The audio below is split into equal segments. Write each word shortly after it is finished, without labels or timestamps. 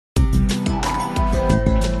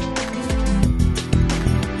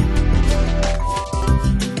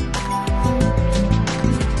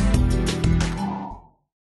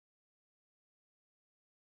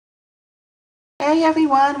Hey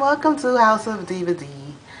everyone, welcome to House of Diva D.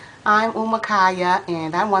 I'm Umakaya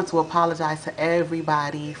and I want to apologize to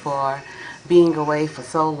everybody for being away for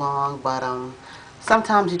so long, but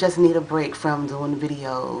sometimes you just need a break from doing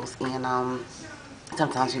videos and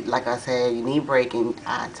sometimes you, like I said, you need a break and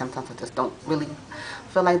sometimes I just don't really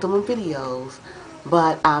feel like doing videos.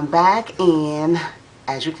 But I'm back and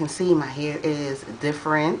as you can see my hair is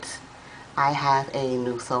different. I have a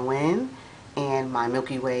new sew-in and my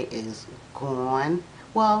Milky Way is gone.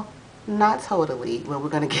 Well, not totally, but we're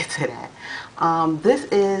going to get to that. This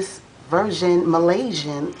is version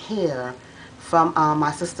Malaysian hair from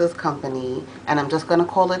my sister's company, and I'm just going to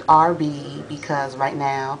call it RB because right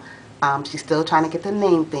now she's still trying to get the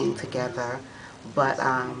name thing together. But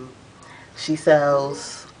she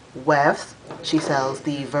sells wefts. She sells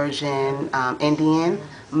the version Indian,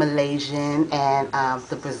 Malaysian, and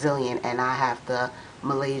the Brazilian, and I have the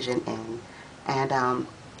Malaysian in. And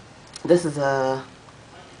this is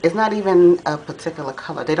it's not even a particular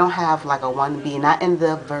color. They don't have like a 1B, not in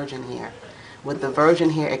the virgin here. With the virgin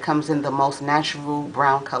here, it comes in the most natural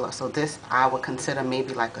brown color. So this I would consider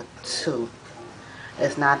maybe like a 2.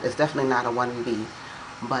 It's definitely not a 1B,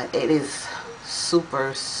 but it is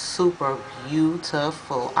super, super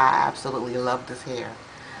beautiful. I absolutely love this hair.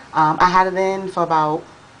 I had it in for about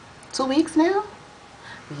 2 weeks now.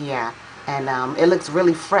 Yeah, and it looks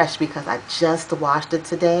really fresh because I just washed it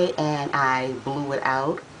today and I blew it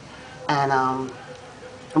out. And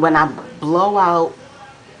when I blow out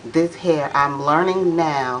this hair, I'm learning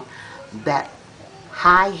now that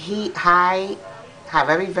very,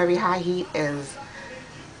 very high heat is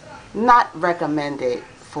not recommended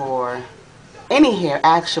for any hair.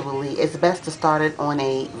 Actually, it's best to start it on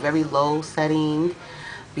a very low setting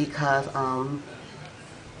because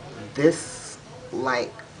this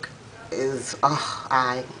like is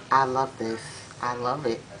I love this. I love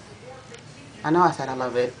it. I know I said I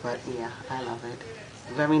love it, but yeah, I love it.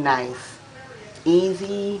 Very nice,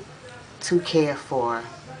 easy to care for.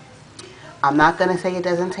 I'm not gonna say it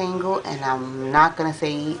doesn't tangle, and I'm not gonna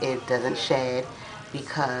say it doesn't shed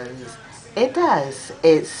because it does.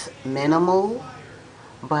 It's minimal,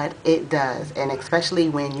 but it does, and especially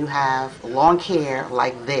when you have long hair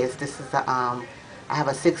like this. This is I have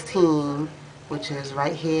a 16, which is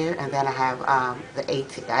right here, and then I have the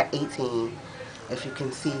 18. If you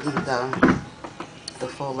can see the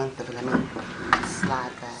full length of it, let me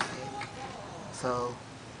slide back. So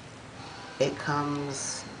it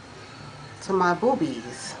comes to my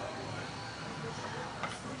boobies,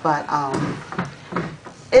 but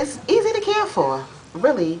it's easy to care for.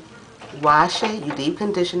 Really, wash it, you deep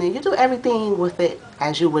condition it, you do everything with it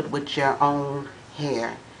as you would with your own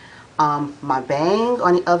hair. My bang,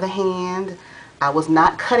 on the other hand, I was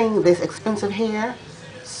not cutting this expensive hair,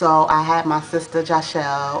 so I had my sister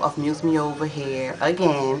Jachelle of Muse Me Over here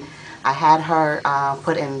again. I had her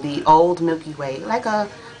put in the old Milky Way, like a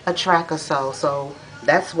track or so. So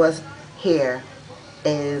that's what's here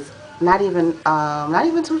is not even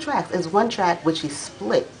 2 tracks. It's 1 track which is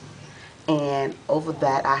split, and over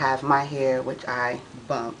that I have my hair which I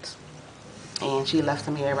bumped, and she left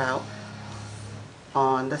some hair out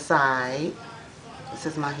on the side. This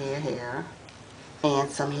is my hair here, and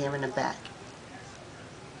some hair in the back.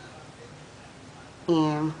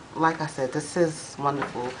 And like I said, this is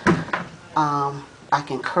wonderful. I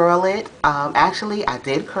can curl it. Actually, I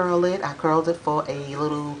did curl it. I curled it for a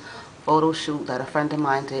little photo shoot that a friend of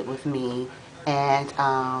mine did with me, and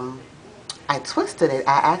I twisted it.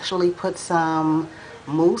 I actually put some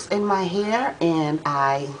mousse in my hair and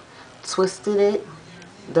I twisted it,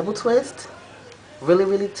 double twist, really,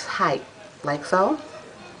 really tight, like so.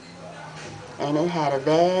 And it had a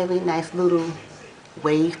very nice little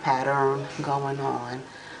wave pattern going on.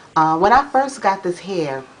 When I first got this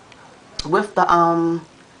hair with the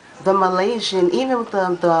Malaysian, even with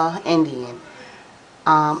the Indian,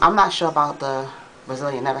 I'm not sure about the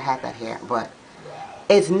Brazilian, never had that hair, but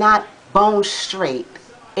it's not bone straight.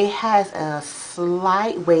 It has a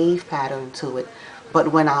slight wave pattern to it,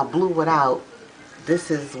 but when I blew it out,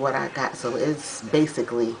 this is what I got. So it's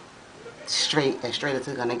basically straight, as straight as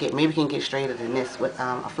it's gonna get. Maybe you can get straighter than this with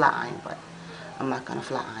a flat iron, but I'm not gonna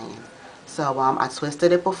flat iron. So I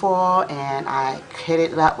twisted it before and I hit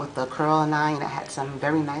it up with the curling iron. I had some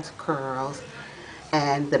very nice curls,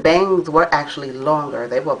 and the bangs were actually longer.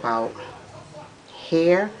 They were about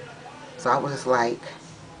here, so I was like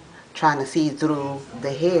trying to see through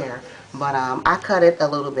the hair, but I cut it a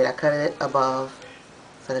little bit. I cut it above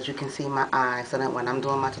so that you can see my eye, so that when I'm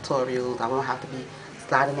doing my tutorials I won't have to be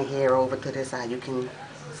sliding the hair over to this side. You can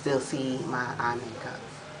still see my eye makeup.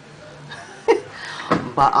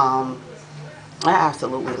 But I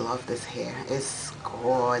absolutely love this hair. It's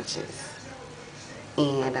gorgeous.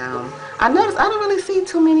 And I noticed I don't really see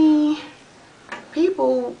too many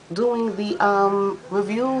people doing the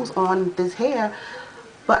reviews on this hair,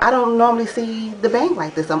 but I don't normally see the bang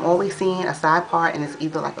like this. I'm always seeing a side part and it's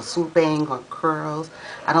either like a swoop bang or curls.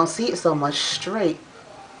 I don't see it so much straight.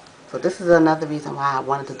 So this is another reason why I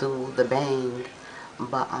wanted to do the bang.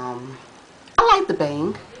 But I like the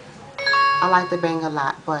bang. I like the bang a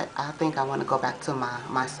lot, but I think I want to go back to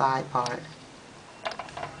my side part.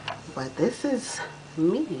 But this is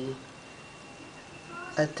me,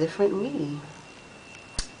 a different me,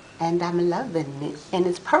 and I'm loving it. And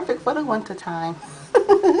it's perfect for the winter time.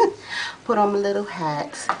 Put on my little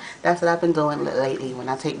hats. That's what I've been doing lately. When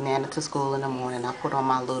I take Nana to school in the morning, I put on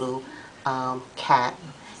my little cap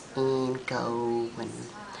and go, and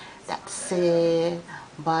that's it.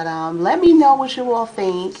 But let me know what you all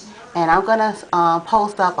think, and I'm gonna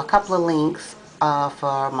post up a couple of links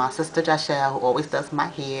for my sister Jachelle, who always does my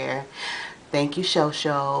hair. Thank you,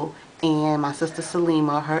 Show, and my sister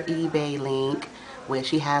Salima, her eBay link, where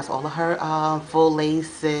she has all of her full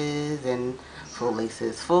laces and full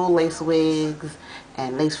lace wigs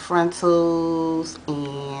and lace frontals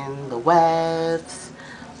and the wefts,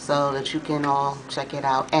 so that you can all check it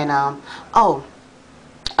out. And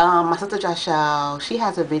my sister Jachelle, she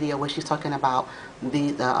has a video where she's talking about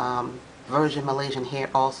the virgin Malaysian hair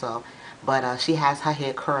also, but she has her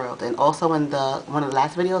hair curled. And also in the one of the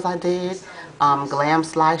last videos I did, Glam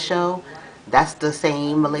slideshow, that's the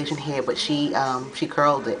same Malaysian hair, but she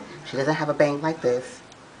curled it. She doesn't have a bang like this.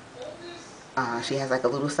 She has like a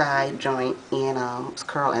little side joint and it's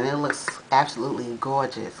curled, and it looks absolutely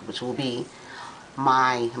gorgeous, which will be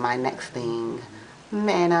my next thing.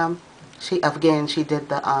 And she did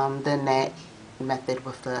the net method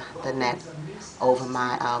with the net over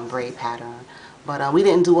my braid pattern. But we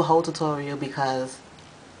didn't do a whole tutorial because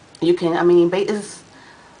you can, I mean, it's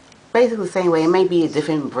basically the same way. It may be a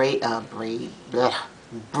different braid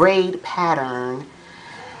pattern,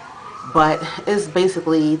 but it's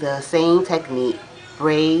basically the same technique.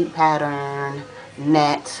 Braid pattern,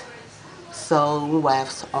 net, sew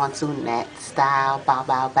wefts onto net style, bow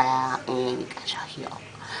bow bow, and you got your heel.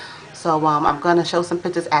 So I'm going to show some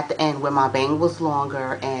pictures at the end where my bang was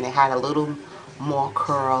longer and it had a little more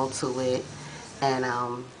curl to it. And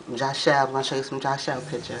Jachelle, I'm going to show you some Jachelle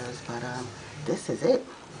pictures, but this is it.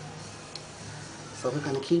 So we're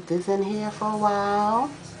going to keep this in here for a while.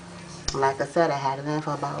 Like I said, I had it in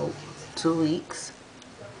for about 2 weeks.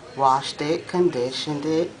 Washed it, conditioned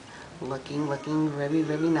it. Looking very,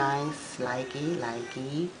 very nice.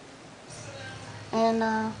 Likey. And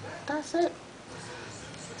that's it.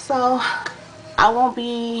 So I won't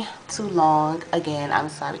be too long. Again, I'm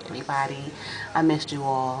sorry everybody. I missed you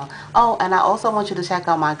all. Oh, and I also want you to check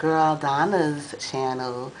out my girl Donna's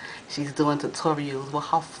channel. She's doing tutorials with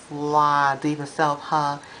her fly Diva self,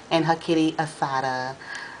 her and her kitty Asada.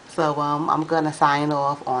 So I'm gonna sign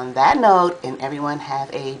off on that note, and everyone have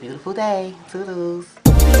a beautiful day. Toodles.